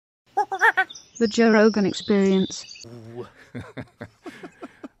The Joe Rogan Experience.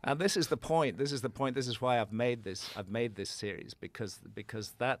 And this is the point. This is the point. This is why I've made this. I've made this series because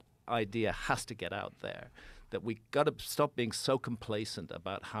that idea has to get out there. That we got to stop being so complacent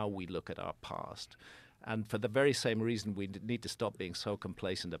about how we look at our past, and for the very same reason, we need to stop being so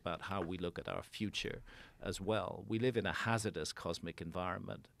complacent about how we look at our future as well. We live in a hazardous cosmic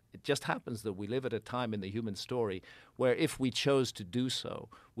environment. It just happens that we live at a time in the human story where if we chose to do so,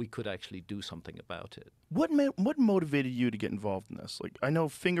 we could actually do something about it. What motivated you to get involved in this? Like, I know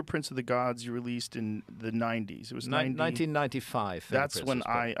Fingerprints of the Gods you released in the 90s. It was 1995. That's when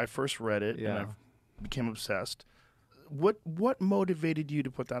I first read it, and I became obsessed. What motivated you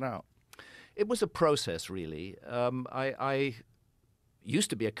to put that out? It was a process, really. I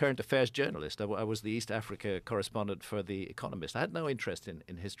used to be a current affairs journalist. I was the East Africa correspondent for The Economist. I had no interest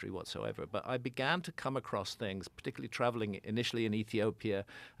in history whatsoever, but I began to come across things, particularly traveling initially in Ethiopia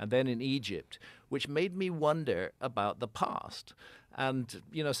and then in Egypt, which made me wonder about the past. And,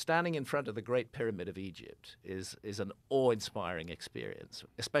 you know, standing in front of the Great Pyramid of Egypt is an awe-inspiring experience,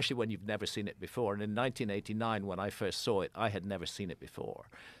 especially when you've never seen it before. And in 1989, when I first saw it, I had never seen it before.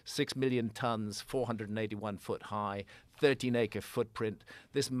 6 million tons, 481 foot high, 13-acre footprint,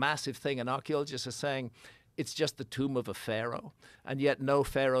 this massive thing. And archaeologists are saying it's just the tomb of a pharaoh, and yet no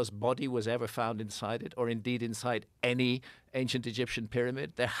pharaoh's body was ever found inside it, or indeed inside any ancient Egyptian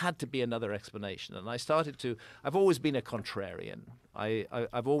pyramid. There had to be another explanation. And I've always been a contrarian.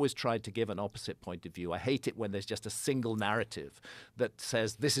 I've always tried to give an opposite point of view. I hate it when there's just a single narrative that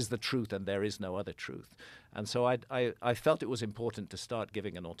says this is the truth and there is no other truth. And so I felt it was important to start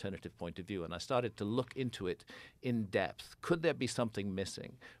giving an alternative point of view, and I started to look into it in depth. Could there be something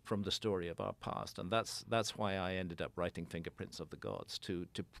missing from the story of our past? And that's why I ended up writing Fingerprints of the Gods, to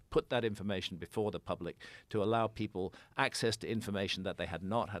put that information before the public, to allow people access to information that they had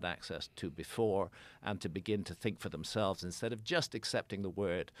not had access to before, and to begin to think for themselves instead of just accepting the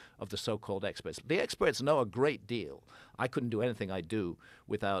word of the so-called experts. The experts know a great deal. I couldn't do anything I do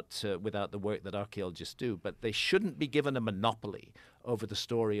without the work that archaeologists do, but they shouldn't be given a monopoly over the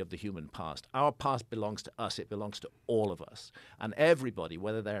story of the human past. Our past belongs to us. It belongs to all of us. And everybody,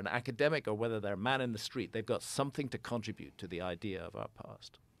 whether they're an academic or whether they're a man in the street, they've got something to contribute to the idea of our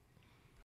past.